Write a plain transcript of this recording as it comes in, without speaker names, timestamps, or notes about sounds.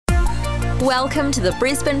Welcome to the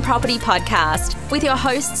Brisbane Property Podcast with your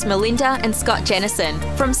hosts Melinda and Scott Jennison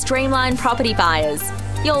from Streamline Property Buyers,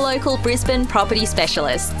 your local Brisbane property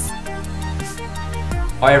specialists.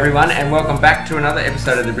 Hi everyone, and welcome back to another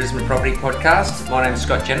episode of the Brisbane Property Podcast. My name is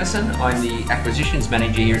Scott Jennison. I'm the Acquisitions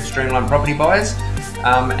Manager here at Streamline Property Buyers,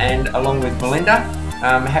 and along with Melinda,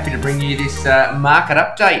 I'm happy to bring you this market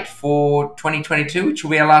update for 2022, which will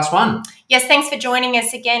be our last one. Yes, thanks for joining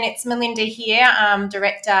us again. It's Melinda here,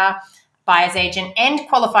 Director, Buyer's Agent and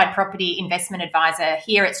Qualified Property Investment Advisor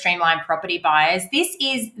here at Streamline Property Buyers. This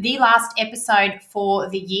is the last episode for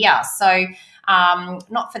the year. So,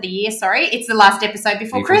 not for the year, sorry. It's the last episode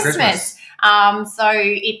before Christmas. So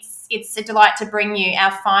it's a delight to bring you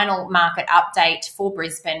our final market update for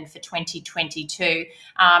Brisbane for 2022.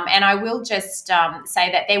 And I will just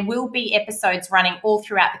say that there will be episodes running all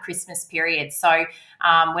throughout the Christmas period. So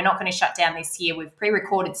we're not going to shut down this year. We've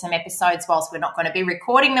pre-recorded some episodes. Whilst we're not going to be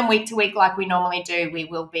recording them week to week like we normally do, we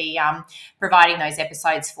will be providing those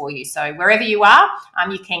episodes for you. So wherever you are,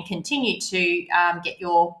 you can continue to get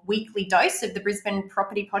your weekly dose of the Brisbane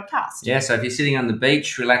Property Podcast. Yeah, so if you're sitting on the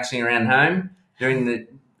beach, relaxing around home, doing the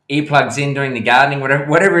earplugs in, doing the gardening,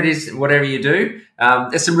 whatever it is, whatever you do.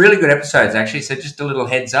 There's some really good episodes, actually. So just a little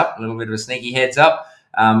heads up, a little bit of a sneaky heads up.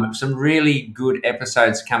 Some really good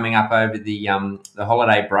episodes coming up over the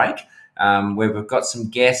holiday break, where we've got some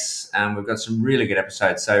guests. We've got some really good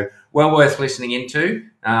episodes, so well worth listening into.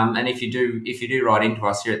 And if you do write into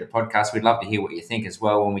us here at the podcast, we'd love to hear what you think as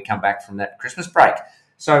well when we come back from that Christmas break.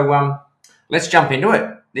 So let's jump into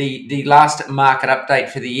it. The last market update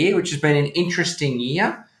for the year, which has been an interesting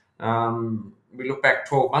year. We look back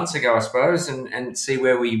 12 months ago, I suppose, and see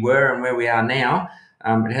where we were and where we are now.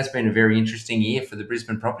 It has been a very interesting year for the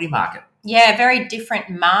Brisbane property market. Yeah, a very different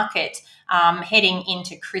market heading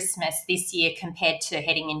into Christmas this year compared to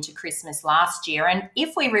heading into Christmas last year. And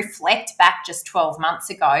if we reflect back just 12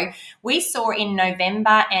 months ago, we saw in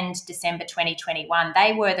November and December 2021,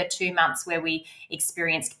 they were the 2 months where we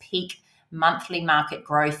experienced peak monthly market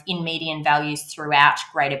growth in median values throughout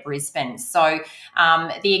Greater Brisbane. So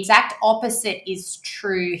the exact opposite is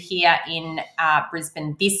true here in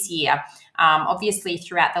Brisbane this year. Obviously,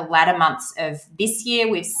 throughout the latter months of this year,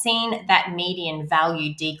 we've seen that median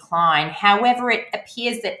value decline. However, it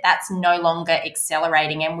appears that that's no longer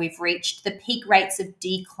accelerating, and we've reached the peak rates of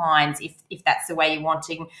declines, if that's the way you're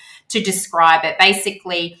wanting to describe it.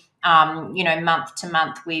 Basically, month to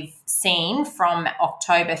month, we've seen from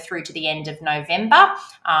October through to the end of November,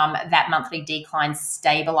 that monthly decline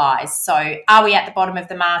stabilise. So are we at the bottom of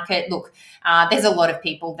the market? Look, there's a lot of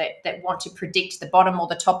people that want to predict the bottom or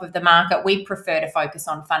the top of the market. We prefer to focus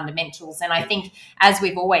on fundamentals. And I think, as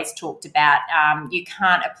we've always talked about, you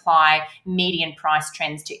can't apply median price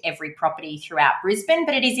trends to every property throughout Brisbane,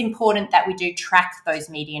 but it is important that we do track those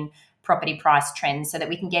median property price trends so that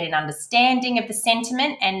we can get an understanding of the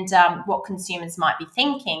sentiment and what consumers might be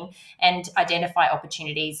thinking, and identify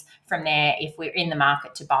opportunities from there if we're in the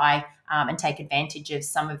market to buy and take advantage of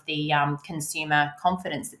some of the consumer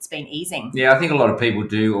confidence that's been easing. Yeah, I think a lot of people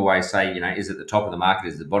do always say, is it the top of the market?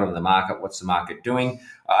 Is it the bottom of the market? What's the market doing?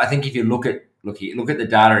 I think if you look at the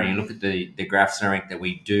data and you look at the graphs and everything that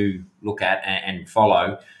we do look at and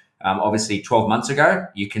follow, obviously 12 months ago,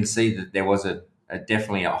 you can see that there was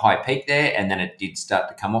definitely a high peak there, and then it did start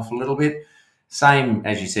to come off a little bit. Same,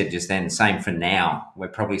 as you said just then, same for now. We're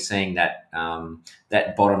probably seeing that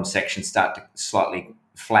that bottom section start to slightly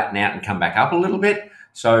flatten out and come back up a little bit.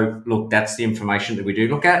 So, look, that's the information that we do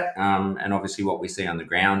look at, and obviously what we see on the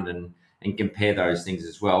ground and compare those things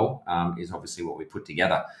as well is obviously what we put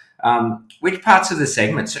together. Which parts of the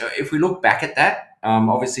segment? So if we look back at that,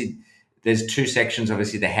 obviously there's two sections,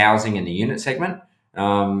 obviously the housing and the unit segment.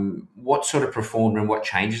 What sort of performed and what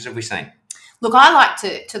changes have we seen? Look, I like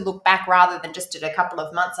to look back rather than just at a couple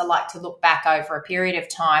of months. I like to look back over a period of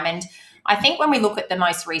time. And I think when we look at the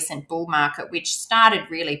most recent bull market, which started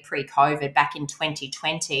really pre-COVID back in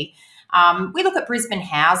 2020, we look at Brisbane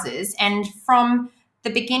houses, and from the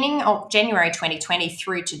beginning of January 2020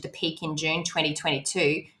 through to the peak in June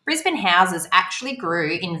 2022, Brisbane houses actually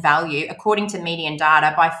grew in value, according to median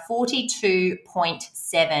data, by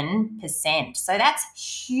 42.7%. So that's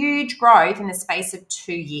huge growth in the space of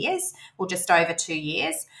 2 years, or just over 2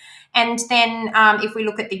 years. And then if we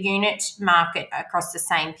look at the unit market across the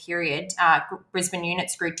same period, Brisbane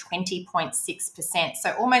units grew 20.6%.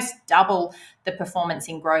 So almost double the performance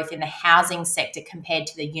in growth in the housing sector compared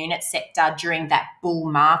to the unit sector during that bull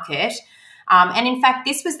market. And in fact,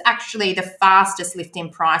 this was actually the fastest lift in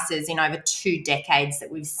prices in over 2 decades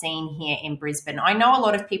that we've seen here in Brisbane. I know a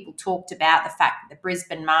lot of people talked about the fact that the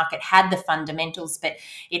Brisbane market had the fundamentals, but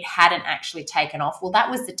it hadn't actually taken off. Well,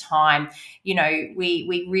 that was the time,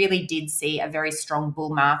 we really did see a very strong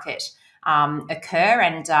bull market occur,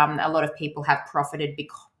 and a lot of people have profited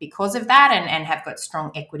because of that and have got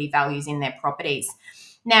strong equity values in their properties.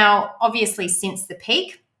 Now, obviously, since the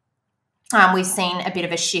peak, we've seen a bit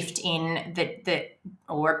of a shift in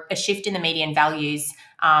the median values,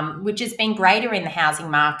 which has been greater in the housing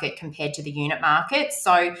market compared to the unit market.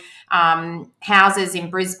 So houses in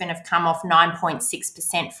Brisbane have come off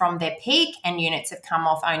 9.6% from their peak, and units have come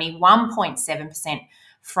off only 1.7%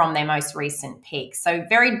 from their most recent peak. So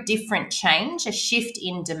very different change, a shift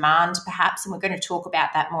in demand perhaps, and we're going to talk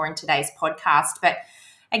about that more in today's podcast. But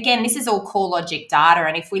again, this is all CoreLogic data,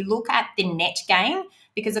 and if we look at the net gain,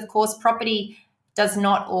 because of course property does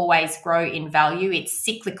not always grow in value, it's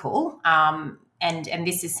cyclical, and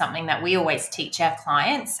this is something that we always teach our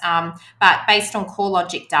clients. But based on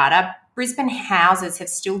CoreLogic data, Brisbane houses have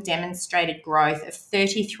still demonstrated growth of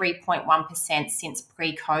 33.1% since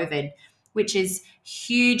pre-COVID, which is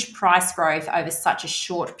huge price growth over such a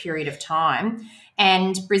short period of time.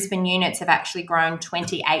 And Brisbane units have actually grown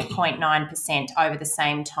 28.9% over the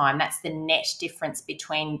same time. That's the net difference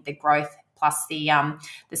between the growth plus the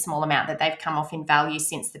small amount that they've come off in value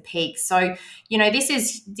since the peak. So, this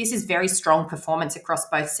is very strong performance across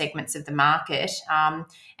both segments of the market.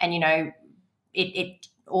 It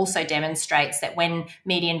also demonstrates that when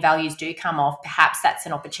median values do come off, perhaps that's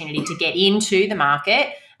an opportunity to get into the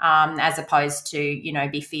market as opposed to,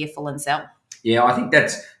 be fearful and sell. Yeah, I think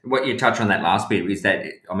that's what you touch on that last bit is that,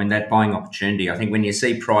 that buying opportunity. I think when you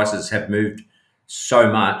see prices have moved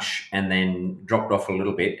so much and then dropped off a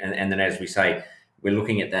little bit, and then as we say, we're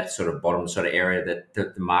looking at that sort of bottom sort of area that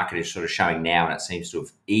the market is sort of showing now, and it seems to have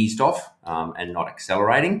eased off and not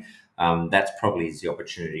accelerating. That's probably is the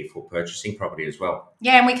opportunity for purchasing property as well.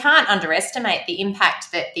 Yeah, and we can't underestimate the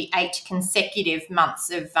impact that the 8 consecutive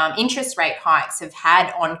months of interest rate hikes have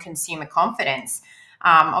had on consumer confidence.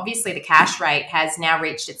 Obviously, the cash rate has now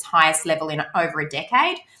reached its highest level in over a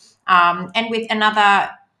decade. And with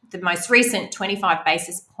the most recent 25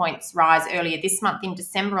 basis points rise earlier this month in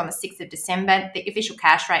December, on the 6th of December, the official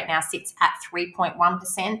cash rate now sits at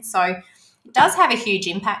 3.1%. So it does have a huge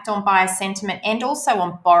impact on buyer sentiment and also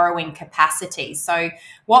on borrowing capacity. So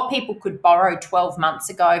what people could borrow 12 months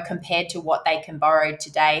ago compared to what they can borrow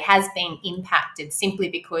today has been impacted simply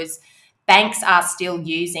because banks are still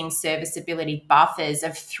using serviceability buffers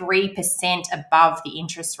of 3% above the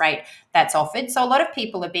interest rate that's offered. So a lot of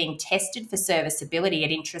people are being tested for serviceability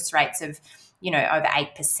at interest rates of, over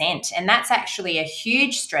 8%. And that's actually a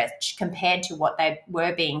huge stretch compared to what they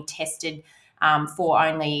were being tested for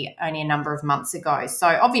only a number of months ago. So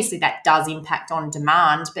obviously that does impact on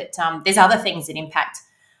demand, but there's other things that impact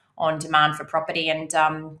on demand for property. And,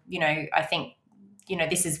 I think,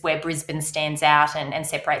 this is where Brisbane stands out and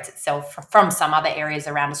separates itself from some other areas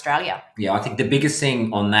around Australia. Yeah, I think the biggest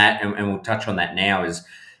thing on that, and we'll touch on that now, is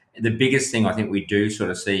the biggest thing I think we do sort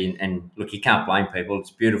of see, and look, you can't blame people. It's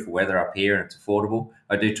beautiful weather up here and it's affordable.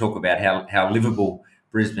 I do talk about how livable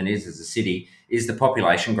Brisbane is as a city, is the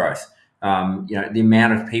population growth. The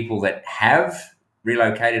amount of people that have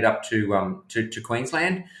relocated up to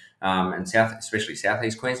Queensland and especially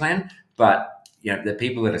southeast Queensland, but the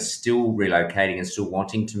people that are still relocating and still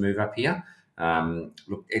wanting to move up here,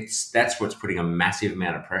 that's what's putting a massive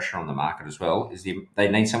amount of pressure on the market as well. Is they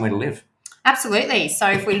need somewhere to live. Absolutely. So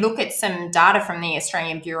if we look at some data from the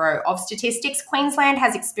Australian Bureau of Statistics, Queensland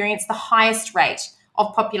has experienced the highest rate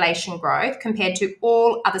of population growth compared to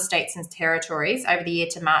all other states and territories over the year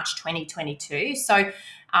to March 2022. So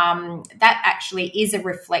that actually is a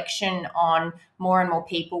reflection on more and more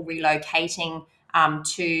people relocating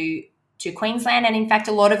to Queensland. And in fact,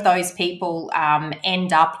 a lot of those people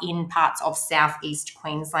end up in parts of southeast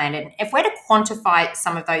Queensland. And if we're to quantify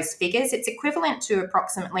some of those figures, it's equivalent to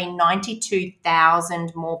approximately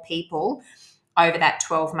 92,000 more people over that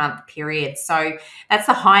 12-month period. So that's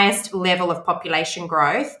the highest level of population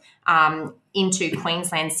growth into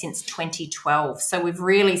Queensland since 2012. So we've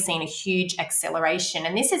really seen a huge acceleration.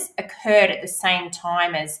 And this has occurred at the same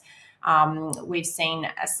time as we've seen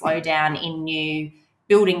a slowdown in new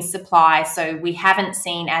building supply. So we haven't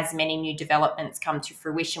seen as many new developments come to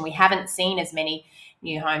fruition. We haven't seen as many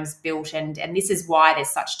new homes built. And this is why there's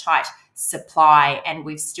such tight supply. And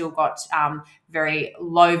we've still got very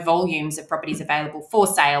low volumes of properties available for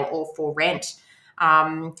sale or for rent.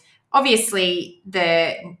 Obviously,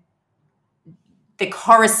 the the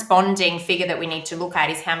corresponding figure that we need to look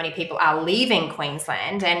at is how many people are leaving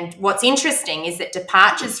Queensland. And what's interesting is that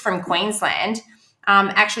departures from Queensland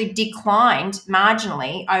actually declined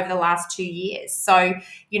marginally over the last 2 years. So,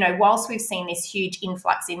 whilst we've seen this huge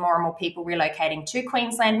influx in more and more people relocating to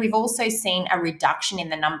Queensland, we've also seen a reduction in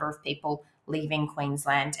the number of people leaving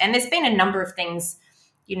Queensland. And there's been a number of things,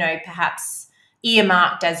 perhaps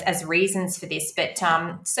earmarked as reasons for this, but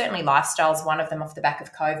certainly lifestyle is one of them off the back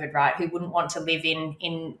of COVID, right? Who wouldn't want to live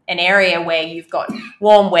in an area where you've got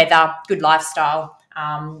warm weather, good lifestyle,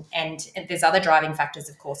 and there's other driving factors,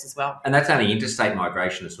 of course, as well. And that's only interstate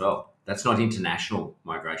migration as well. That's not international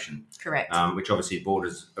migration. Correct. Which obviously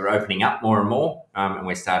borders are opening up more and more, and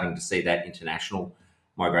we're starting to see that international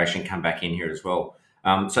migration come back in here as well.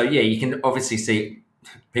 You can obviously see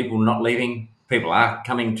people not leaving. People are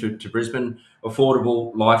coming to Brisbane,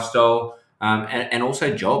 affordable lifestyle, and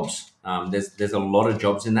also jobs. There's a lot of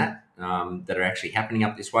jobs in that are actually happening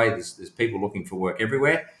up this way. There's people looking for work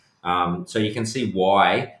everywhere. So you can see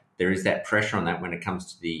why there is that pressure on that when it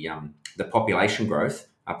comes to the population growth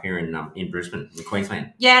up here in Brisbane, in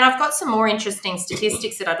Queensland. Yeah, and I've got some more interesting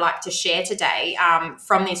statistics that I'd like to share today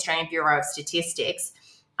from the Australian Bureau of Statistics.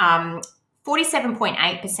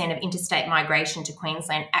 47.8% of interstate migration to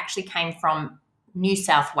Queensland actually came from New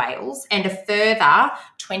South Wales, and a further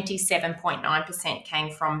 27.9%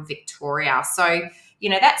 came from Victoria. So,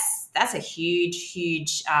 that's a huge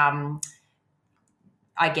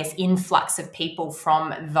influx of people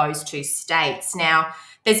from those two states. Now,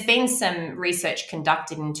 there's been some research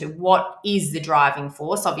conducted into what is the driving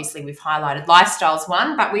force. Obviously, we've highlighted lifestyle's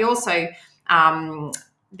one, but we also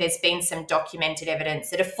there's been some documented evidence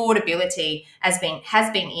that affordability has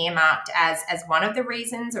been earmarked as one of the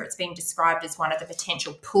reasons, or it's been described as one of the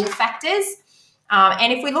potential pull factors.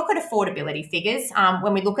 And if we look at affordability figures,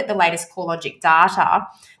 when we look at the latest CoreLogic data,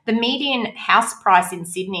 the median house price in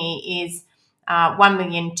Sydney is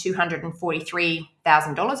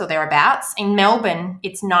 $1,243,000 or thereabouts. In Melbourne,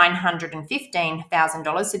 it's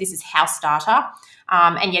 $915,000. So this is house data.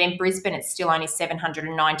 And yet in Brisbane, it's still only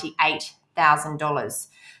 $798,000.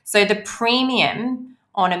 So the premium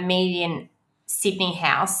on a median Sydney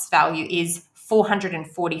house value is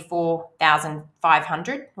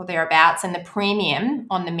 $444,500 or thereabouts, and the premium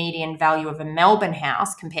on the median value of a Melbourne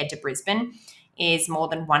house compared to Brisbane is more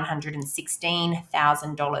than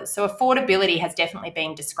 $116,000. So affordability has definitely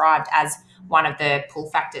been described as one of the pull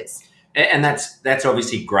factors. And that's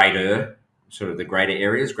obviously greater, sort of the greater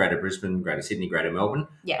areas, Greater Brisbane, Greater Sydney, Greater Melbourne.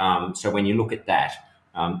 Yeah. So when you look at that,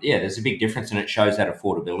 there's a big difference, and it shows that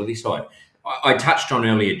affordability side. I touched on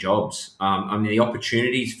earlier jobs. The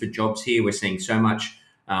opportunities for jobs here, we're seeing so much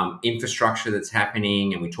infrastructure that's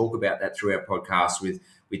happening, and we talk about that through our podcast with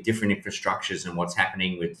different infrastructures and what's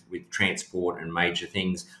happening with transport and major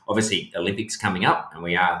things. Obviously, Olympics coming up, and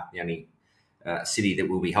we are the only city that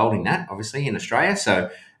will be holding that, obviously, in Australia. So,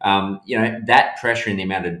 that pressure in the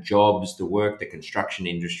amount of jobs, the work, the construction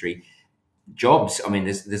industry, jobs,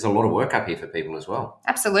 there's a lot of work up here for people as well.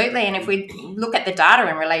 Absolutely. And if we look at the data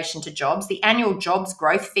in relation to jobs, the annual jobs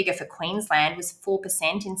growth figure for Queensland was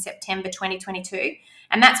 4% in September 2022.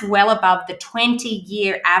 And that's well above the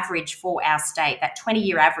 20-year average for our state. That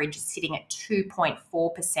 20-year average is sitting at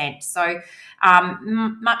 2.4%. So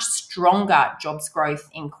much stronger jobs growth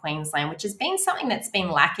in Queensland, which has been something that's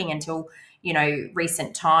been lacking until,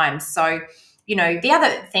 recent times. So, the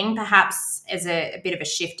other thing perhaps as a bit of a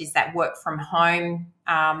shift is that work from home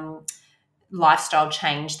lifestyle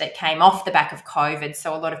change that came off the back of COVID.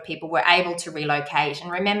 So a lot of people were able to relocate. And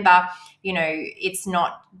remember, it's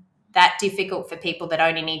not that difficult for people that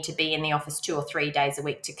only need to be in the office 2 or 3 days a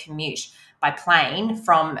week to commute by plane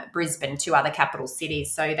from Brisbane to other capital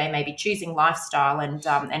cities. So they may be choosing lifestyle and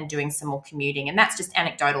doing some more commuting. And that's just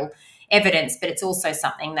anecdotal evidence, but it's also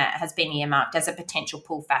something that has been earmarked as a potential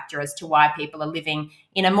pull factor as to why people are living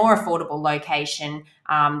in a more affordable location,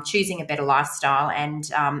 choosing a better lifestyle,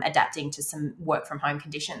 and adapting to some work from home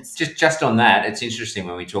conditions. Just on that, it's interesting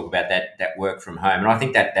when we talk about that work from home, and I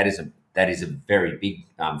think that is a very big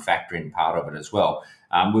factor in part of it as well.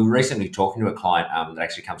 We were recently talking to a client that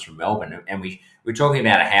actually comes from Melbourne, and we were talking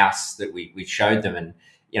about a house that we showed them, and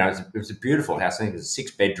it was a beautiful house. I think it was a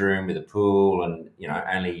 6-bedroom with a pool, and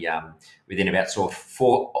only within about sort of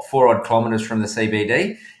four odd kilometres from the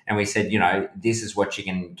CBD. And we said, this is what you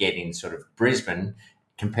can get in sort of Brisbane.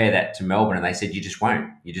 Compare that to Melbourne, and they said you just won't.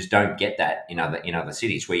 You just don't get that in other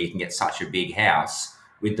cities where you can get such a big house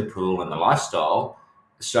with the pool and the lifestyle,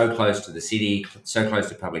 so close to the city, so close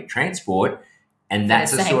to public transport, and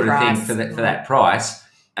that's the sort of thing for that price.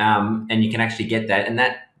 And you can actually get that, and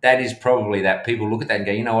that is probably that people look at that and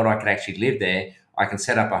go, you know what, I could actually live there. I can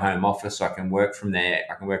set up a home office. I can work from there.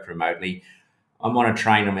 I can work remotely. I'm on a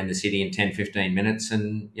train, I'm in the city in 10, 15 minutes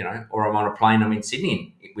and, or I'm on a plane, I'm in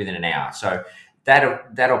Sydney within an hour. So that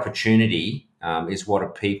opportunity is what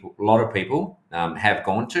a lot of people have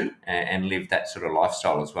gone to and live that sort of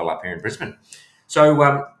lifestyle as well up here in Brisbane.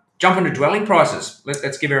 So jump into dwelling prices.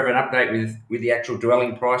 Let's give everyone an update with the actual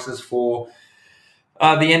dwelling prices for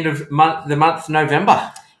the end of the month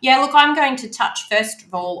November. Yeah, look, I'm going to touch first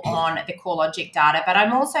of all on the CoreLogic data, but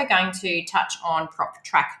I'm also going to touch on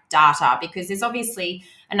PropTrack data because there's obviously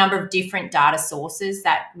a number of different data sources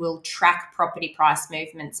that will track property price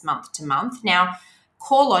movements month to month. Now,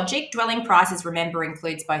 CoreLogic, dwelling prices, remember,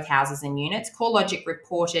 includes both houses and units. CoreLogic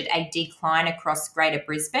reported a decline across Greater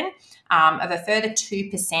Brisbane of a further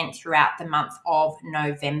 2% throughout the month of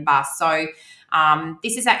November. So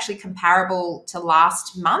this is actually comparable to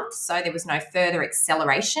last month, so there was no further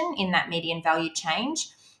acceleration in that median value change.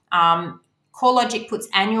 CoreLogic puts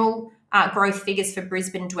annual growth figures for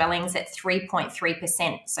Brisbane dwellings at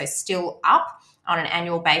 3.3%, so still up on an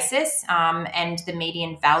annual basis, and the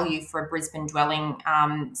median value for a Brisbane dwelling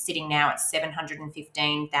sitting now at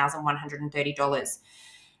 $715,130.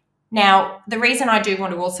 Now, the reason I do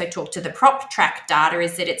want to also talk to the PropTrack data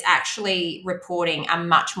is that it's actually reporting a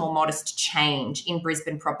much more modest change in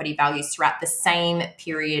Brisbane property values throughout the same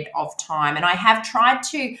period of time. And I have tried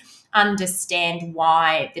to understand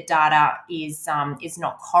why the data is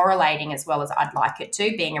not correlating as well as I'd like it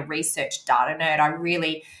to. Being a research data nerd, I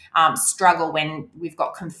really struggle when we've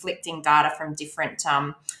got conflicting data from different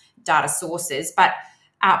data sources. But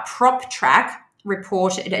PropTrack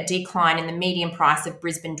reported a decline in the median price of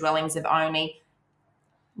Brisbane dwellings of only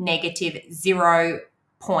negative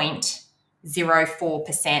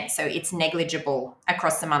 0.04%. So it's negligible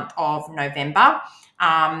across the month of November.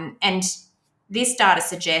 And this data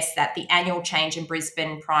suggests that the annual change in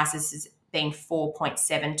Brisbane prices has been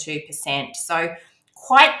 4.72%. So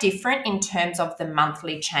quite different in terms of the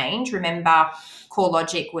monthly change. Remember,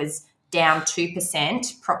 CoreLogic was down 2%.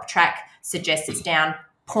 PropTrack suggests it's down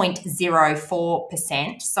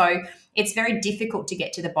 0.04%. So it's very difficult to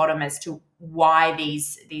get to the bottom as to why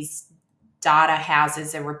these data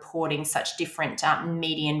houses are reporting such different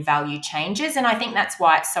median value changes. And I think that's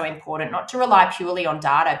why it's so important not to rely purely on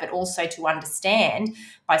data, but also to understand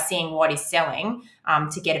by seeing what is selling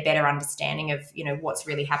to get a better understanding of what's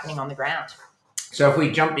really happening on the ground. So if we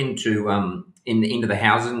jump into the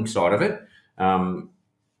housing side of it,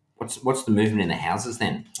 what's the movement in the houses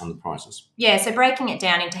then on the prices? Yeah, so breaking it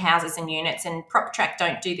down into houses and units, and PropTrack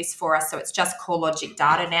don't do this for us, so it's just CoreLogic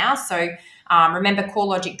data now. So remember,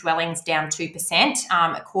 CoreLogic dwellings down 2%.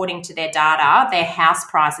 According to their data, their house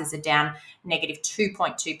prices are down negative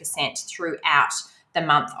 2.2% throughout the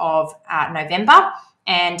month of November.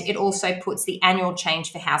 And it also puts the annual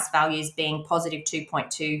change for house values being positive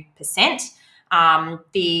 2.2%.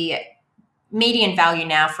 The median value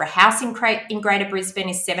now for a house in Greater Brisbane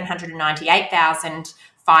is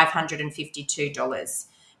 $798,552.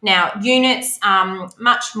 Now, units,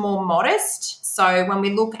 much more modest. So when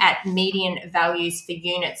we look at median values for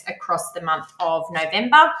units across the month of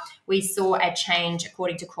November, we saw a change,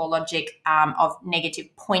 according to CoreLogic, of negative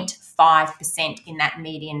 0.5% in that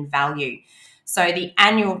median value. So the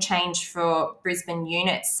annual change for Brisbane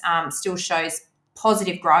units still shows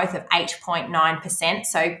positive growth of 8.9%.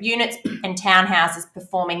 So units and townhouses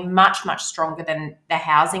performing much, much stronger than the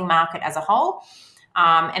housing market as a whole.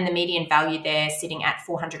 And the median value there sitting at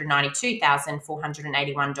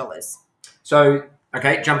 $492,481. So,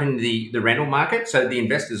 okay, jump into the rental market. So the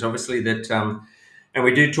investors, obviously, that, and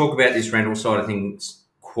we do talk about this rental side of things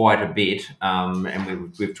quite a bit,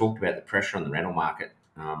 and we've talked about the pressure on the rental market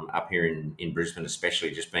up here in Brisbane,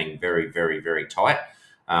 especially just being very, very, very tight.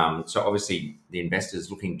 So obviously the investors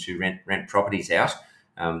looking to rent properties out,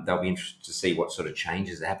 they'll be interested to see what sort of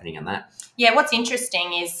changes are happening on that. Yeah, what's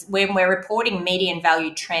interesting is when we're reporting median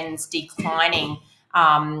value trends declining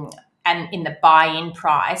and in the buy-in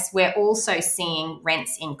price, we're also seeing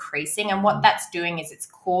rents increasing. And what that's doing is it's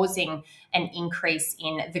causing an increase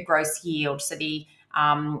in the gross yield, so the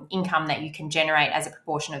income that you can generate as a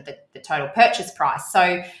proportion of the total purchase price.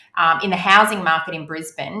 So in the housing market in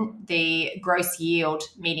Brisbane, the gross yield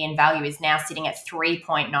median value is now sitting at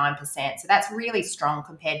 3.9%. So that's really strong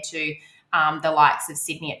compared to the likes of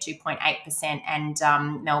Sydney at 2.8% and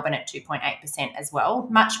Melbourne at 2.8% as well.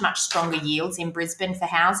 Much, much stronger yields in Brisbane for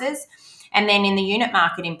houses. And then in the unit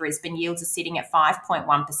market in Brisbane, yields are sitting at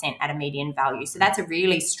 5.1% at a median value. So that's a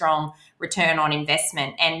really strong return on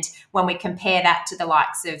investment. And when we compare that to the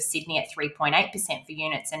likes of Sydney at 3.8% for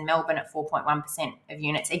units and Melbourne at 4.1% of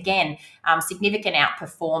units, again, significant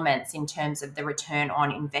outperformance in terms of the return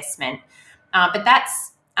on investment. But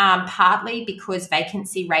that's partly because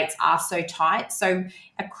vacancy rates are so tight. So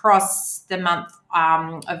across the month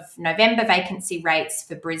of November, vacancy rates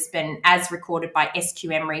for Brisbane, as recorded by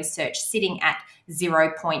SQM Research, sitting at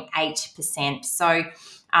 0.8%. So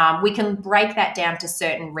we can break that down to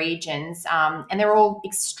certain regions, and they're all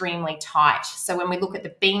extremely tight. So when we look at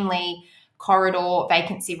the Beenleigh corridor,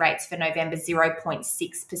 vacancy rates for November,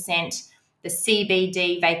 0.6%. The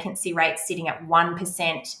CBD vacancy rate sitting at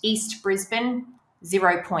 1%. East Brisbane,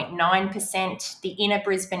 0.9%. The inner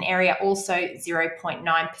Brisbane area also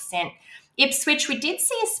 0.9%. Ipswich, we did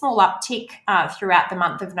see a small uptick throughout the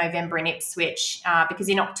month of November in Ipswich because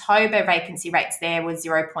in October vacancy rates there was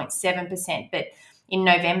 0.7%, but in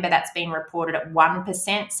November that's been reported at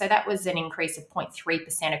 1%. So that was an increase of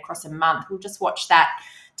 0.3% across a month. We'll just watch that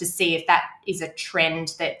to see if that is a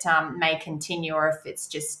trend that may continue or if it's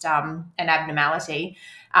just an abnormality.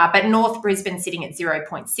 But North Brisbane sitting at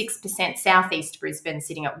 0.6%, Southeast Brisbane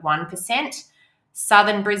sitting at 1%,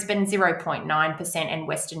 Southern Brisbane 0.9%, and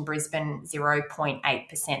Western Brisbane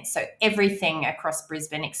 0.8%. So everything across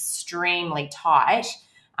Brisbane extremely tight,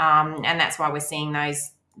 and that's why we're seeing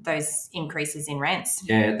those increases in rents.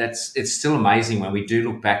 Yeah, it's still amazing when we do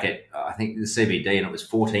look back at, I think, the CBD, and it was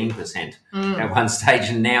 14% at one stage,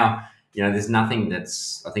 and now, there's nothing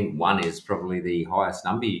that's, I think 1 is probably the highest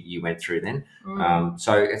number you went through then.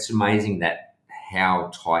 So it's amazing that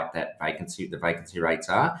how tight the vacancy rates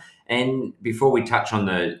are. And before we touch on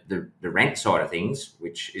the rent side of things,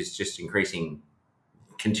 which is just increasing,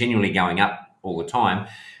 continually going up all the time,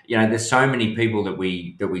 there's so many people that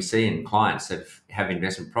we see and clients that have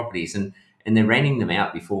investment properties and they're renting them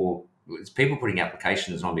out before. It's people putting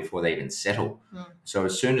applications on before they even settle. So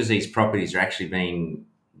as soon as these properties are actually being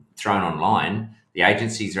thrown online, the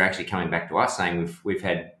agencies are actually coming back to us saying we've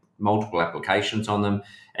had multiple applications on them,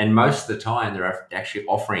 and most of the time they're actually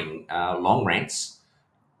offering long rents,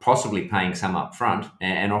 possibly paying some up front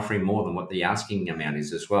and offering more than what the asking amount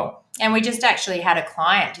is as well. And we just actually had a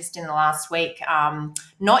client just in the last week,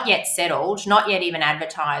 not yet settled, not yet even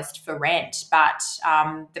advertised for rent, but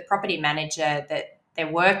the property manager that they're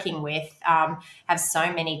working with have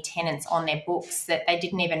so many tenants on their books that they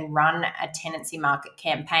didn't even run a tenancy market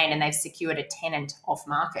campaign, and they've secured a tenant off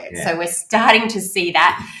market. Yeah. So we're starting to see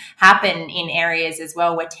that happen in areas as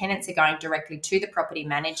well, where tenants are going directly to the property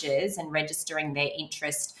managers and registering their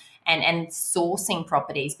interest and sourcing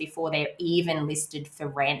properties before they're even listed for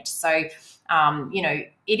rent. So,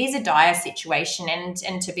 it is a dire situation.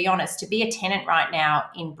 And to be honest, to be a tenant right now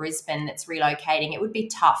in Brisbane that's relocating, it would be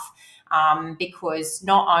tough. Because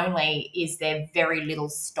not only is there very little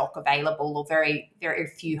stock available or very, very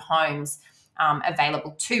few homes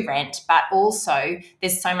available to rent, but also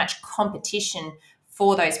there's so much competition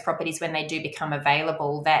for those properties when they do become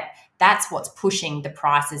available that's what's pushing the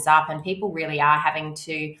prices up, and people really are having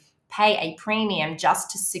to pay a premium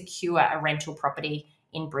just to secure a rental property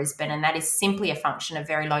in Brisbane, and that is simply a function of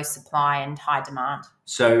very low supply and high demand.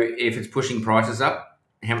 So if it's pushing prices up,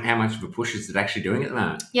 how much of a push is it actually doing at the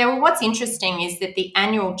moment? Yeah, well, what's interesting is that the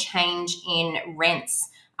annual change in rents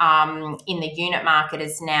in the unit market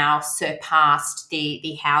has now surpassed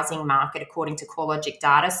the housing market, according to CoreLogic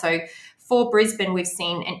data. So for Brisbane, we've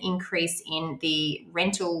seen an increase in the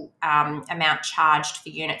rental amount charged for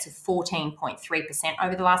units of 14.3%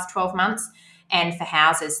 over the last 12 months, and for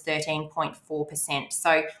houses, 13.4%.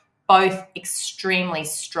 So both extremely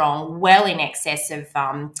strong, well in excess of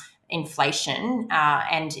inflation,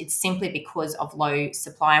 and it's simply because of low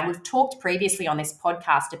supply. And we've talked previously on this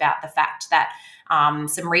podcast about the fact that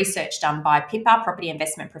some research done by PIPA, Property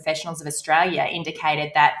Investment Professionals of Australia,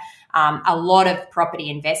 indicated that a lot of property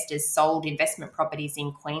investors sold investment properties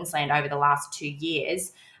in Queensland over the last 2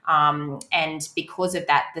 years. And because of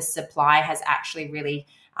that, the supply has actually really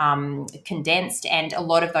condensed, and a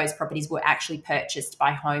lot of those properties were actually purchased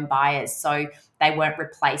by home buyers. So they weren't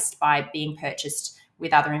replaced by being purchased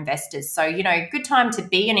with other investors. So, good time to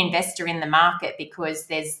be an investor in the market, because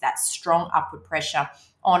there's that strong upward pressure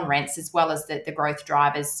on rents, as well as the growth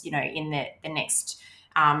drivers, in the next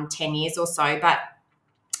 10 years or so. But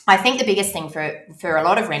I think the biggest thing for a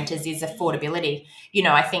lot of renters is affordability.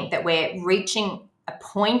 I think that we're reaching a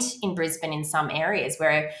point in Brisbane in some areas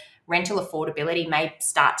where rental affordability may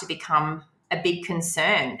start to become a big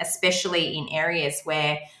concern, especially in areas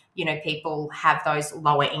where, people have those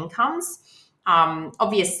lower incomes.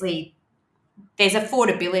 Obviously, there's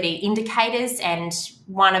affordability indicators, and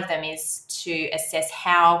one of them is to assess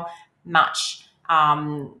how much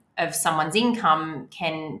of someone's income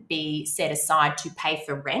can be set aside to pay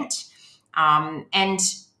for rent. And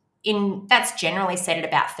that's generally set at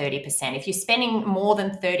about 30%. If you're spending more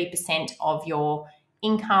than 30% of your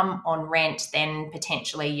income on rent, then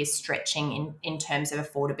potentially you're stretching in terms of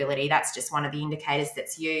affordability. That's just one of the indicators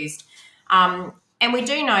that's used. And we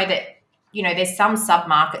do know that, there's some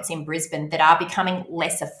submarkets in Brisbane that are becoming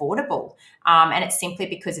less affordable, and it's simply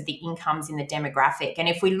because of the incomes in the demographic. And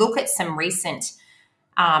if we look at some recent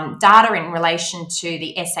data in relation to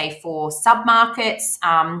the SA4 submarkets,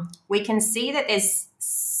 we can see that there's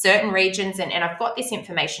certain regions, and I've got this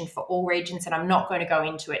information for all regions, and I'm not going to go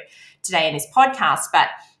into it today in this podcast, but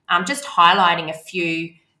just highlighting a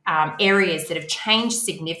few areas that have changed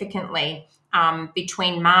significantly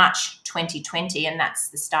between March 2020, and that's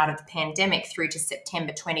the start of the pandemic, through to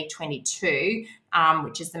September 2022,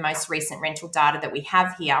 which is the most recent rental data that we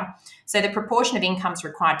have here. So the proportion of incomes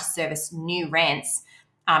required to service new rents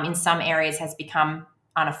in some areas has become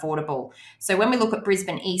unaffordable. So when we look at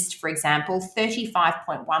Brisbane East, for example,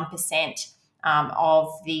 35.1%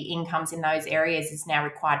 of the incomes in those areas is now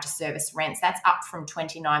required to service rents. That's up from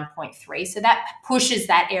 29.3%. So that pushes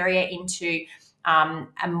that area into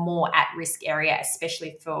a more at-risk area,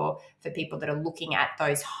 especially for people that are looking at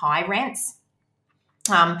those high rents.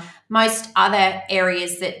 Most other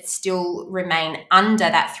areas that still remain under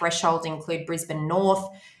that threshold include Brisbane North,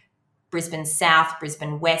 Brisbane South,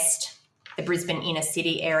 Brisbane West, the Brisbane inner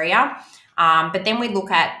city area. But then we look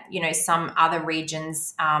at, some other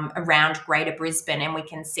regions around Greater Brisbane, and we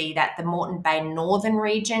can see that the Moreton Bay Northern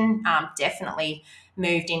region definitely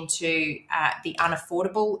moved into the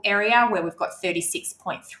unaffordable area, where we've got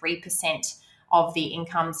 36.3% of the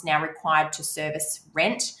incomes now required to service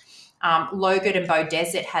rent. Logan and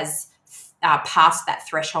Beaudesert has passed that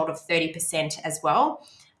threshold of 30% as well.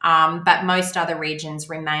 But most other regions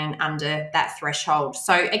remain under that threshold.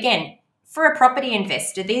 So again, for a property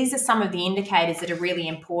investor, these are some of the indicators that are really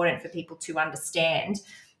important for people to understand,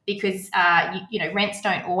 because rents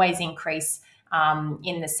don't always increase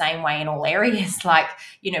in the same way in all areas. Like,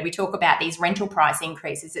 we talk about these rental price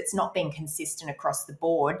increases. It's not been consistent across the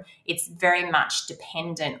board. It's very much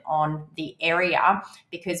dependent on the area,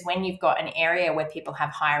 because when you've got an area where people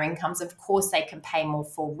have higher incomes, of course they can pay more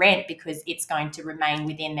for rent because it's going to remain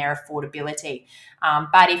within their affordability.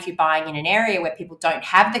 But if you're buying in an area where people don't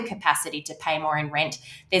have the capacity to pay more in rent,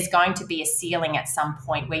 there's going to be a ceiling at some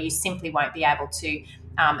point where you simply won't be able to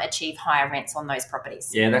achieve higher rents on those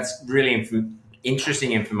properties. Yeah, that's really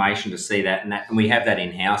interesting information to see that, and we have that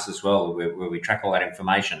in-house as well, where we track all that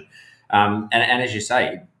information. And as you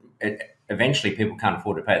say, eventually people can't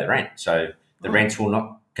afford to pay the rent, so the rents will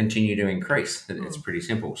not continue to increase. It's pretty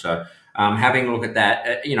simple. So having a look at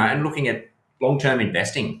that, and looking at long-term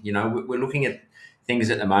investing, we're looking at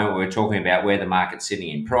things at the moment where we're talking about where the market's sitting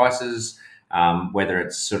in prices, whether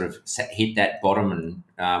it's sort of hit that bottom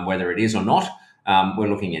and whether it is or not. We're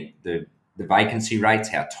looking at the vacancy rates,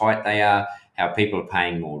 how tight they are, how people are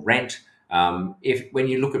paying more rent. When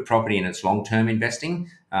you look at property and it's long-term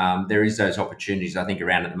investing, there is those opportunities, I think,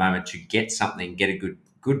 around at the moment to get a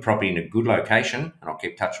good property in a good location, and I'll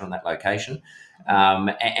keep touching on that location,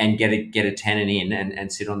 and get a tenant in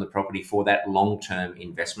and sit on the property for that long-term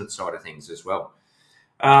investment side of things as well.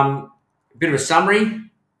 A bit of a summary,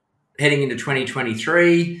 heading into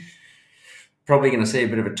 2023, probably going to see a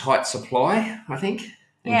bit of a tight supply, I think,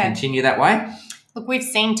 and continue that way. Look, we've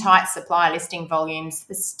seen tight supply. Listing volumes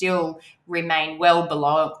still remain well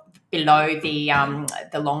below the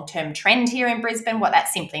long-term trend here in Brisbane. What that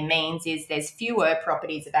simply means is there's fewer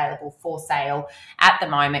properties available for sale at the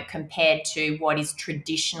moment compared to what is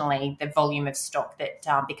traditionally the volume of stock that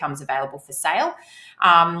becomes available for sale.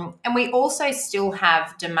 And we also still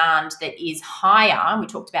have demand that is higher. We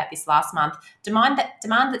talked about this last month. Demand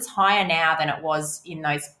that's higher now than it was in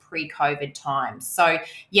those pre-COVID times. So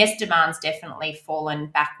yes, demand's definitely fallen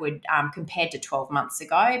backward compared to 12 months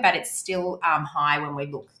ago, but it's still high when we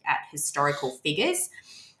look at historical figures.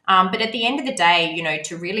 But at the end of the day,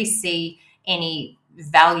 to really see any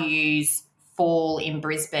values fall in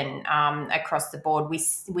Brisbane across the board,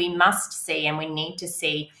 we must see, and we need to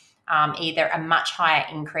see either a much higher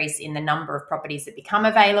increase in the number of properties that become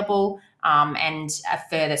available and a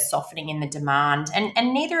further softening in the demand,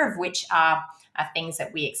 and neither of which are things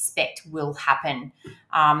that we expect will happen.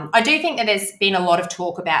 I do think that there's been a lot of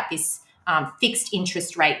talk about this fixed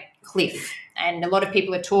interest rate cliff, and a lot of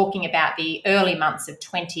people are talking about the early months of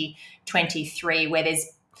 2023 where there's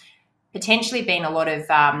potentially been a lot of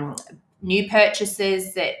new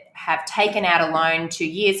purchasers that have taken out a loan 2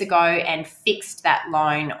 years ago and fixed that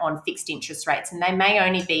loan on fixed interest rates, and they may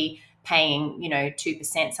only be paying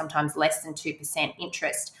 2%, sometimes less than 2%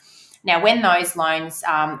 interest. Now, when those loans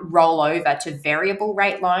roll over to variable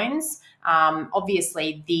rate loans,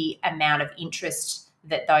 obviously the amount of interest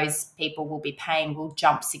that those people will be paying will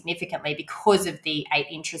jump significantly because of the 8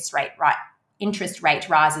 interest rate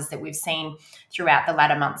rises that we've seen throughout the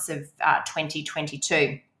latter months of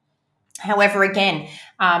 2022. However, again,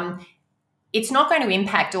 it's not going to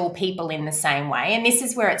impact all people in the same way. And this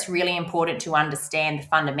is where it's really important to understand the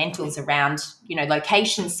fundamentals around,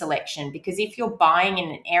 location selection, because if you're buying in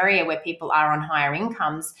an area where people are on higher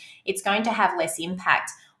incomes, it's going to have less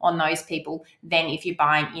impact on those people than if you're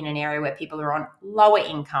buying in an area where people are on lower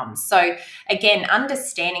incomes. So again,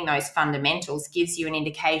 understanding those fundamentals gives you an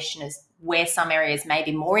indication as where some areas may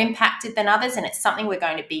be more impacted than others. And it's something we're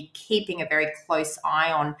going to be keeping a very close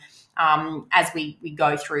eye on as we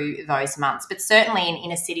go through those months. But certainly in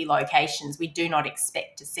inner city locations, we do not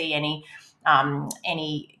expect to see any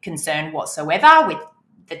concern whatsoever with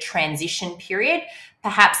the transition period.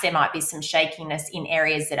 Perhaps there might be some shakiness in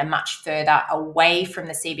areas that are much further away from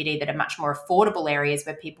the CBD, that are much more affordable areas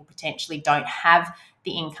where people potentially don't have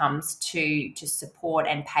the incomes to support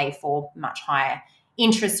and pay for much higher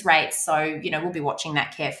interest rates. So, we'll be watching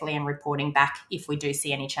that carefully and reporting back if we do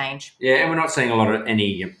see any change. Yeah, and we're not seeing a lot of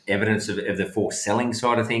any evidence of the forced selling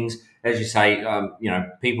side of things. As you say,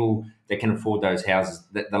 people that can afford those houses,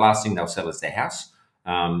 the last thing they'll sell is their house.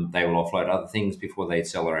 They will offload other things before they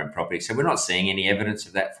sell their own property. So we're not seeing any evidence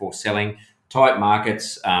of that forced selling. Tight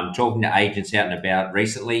markets, talking to agents out and about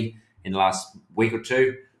recently in the last week or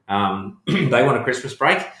two, they want a Christmas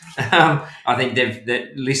break. I think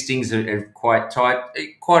the listings are quite tight.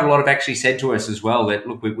 Quite a lot have actually said to us as well that,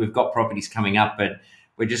 look, we've got properties coming up, but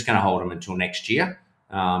we're just going to hold them until next year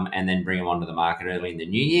and then bring them onto the market early in the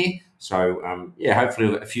new year. So,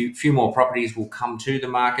 hopefully a few more properties will come to the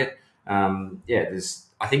market. I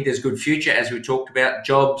think there's good future, as we talked about.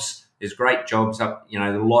 Jobs, there's great jobs up, a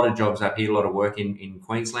lot of jobs up here, a lot of work in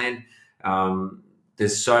Queensland.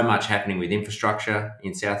 There's so much happening with infrastructure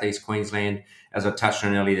in southeast Queensland. As I touched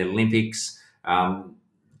on earlier, the Olympics,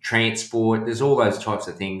 transport, there's all those types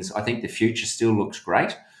of things. I think the future still looks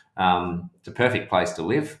great. It's a perfect place to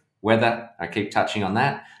live. Weather, I keep touching on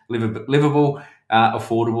that. Livable,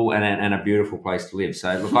 affordable, and a beautiful place to live.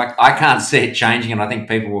 So look, I can't see it changing, and I think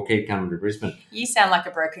people will keep coming to Brisbane. You sound like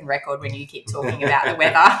a broken record when you keep talking about the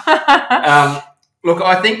weather. Look,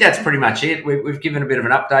 I think that's pretty much it. We've given a bit of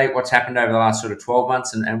an update, what's happened over the last sort of 12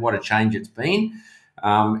 months and what a change it's been.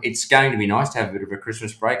 It's going to be nice to have a bit of a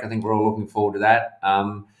Christmas break. I think we're all looking forward to that.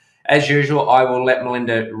 As usual, I will let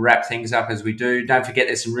Melinda wrap things up as we do. Don't forget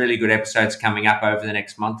there's some really good episodes coming up over the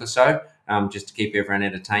next month or so, just to keep everyone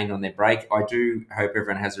entertained on their break. I do hope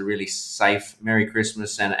everyone has a really safe Merry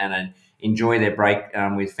Christmas and enjoy their break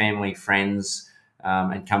with family, friends,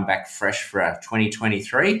 and come back fresh for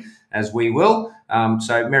 2023, as we will.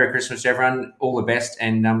 So Merry Christmas, everyone. All the best,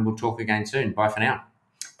 and we'll talk again soon. Bye for now.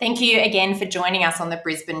 Thank you again for joining us on the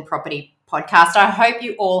Brisbane Property Podcast. I hope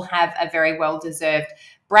you all have a very well-deserved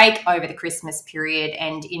break over the Christmas period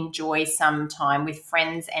and enjoy some time with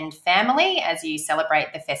friends and family as you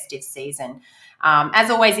celebrate the festive season. As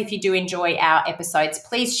always, if you do enjoy our episodes,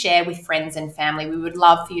 please share with friends and family. We would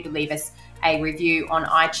love for you to leave us a review on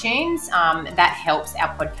iTunes. That helps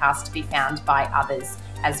our podcast to be found by others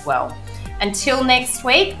as well. Until next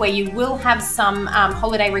week, where you will have some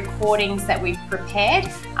holiday recordings that we've prepared,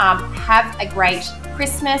 have a great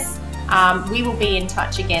Christmas. We will be in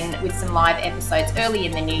touch again with some live episodes early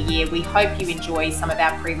in the new year. We hope you enjoy some of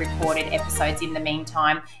our pre-recorded episodes in the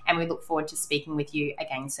meantime, and we look forward to speaking with you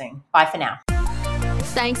again soon. Bye for now.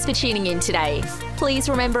 Thanks for tuning in today. Please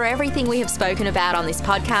remember, everything we have spoken about on this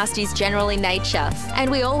podcast is general in nature,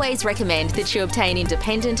 and we always recommend that you obtain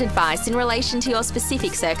independent advice in relation to your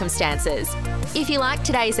specific circumstances. If you liked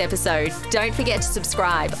today's episode, don't forget to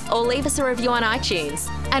subscribe or leave us a review on iTunes.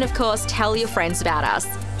 And of course, tell your friends about us.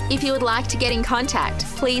 If you would like to get in contact,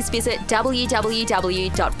 please visit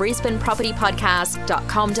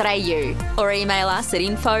www.brisbanepropertypodcast.com.au or email us at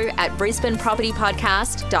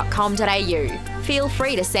info@brisbanepropertypodcast.com.au. Feel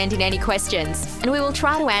free to send in any questions, and we will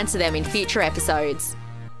try to answer them in future episodes.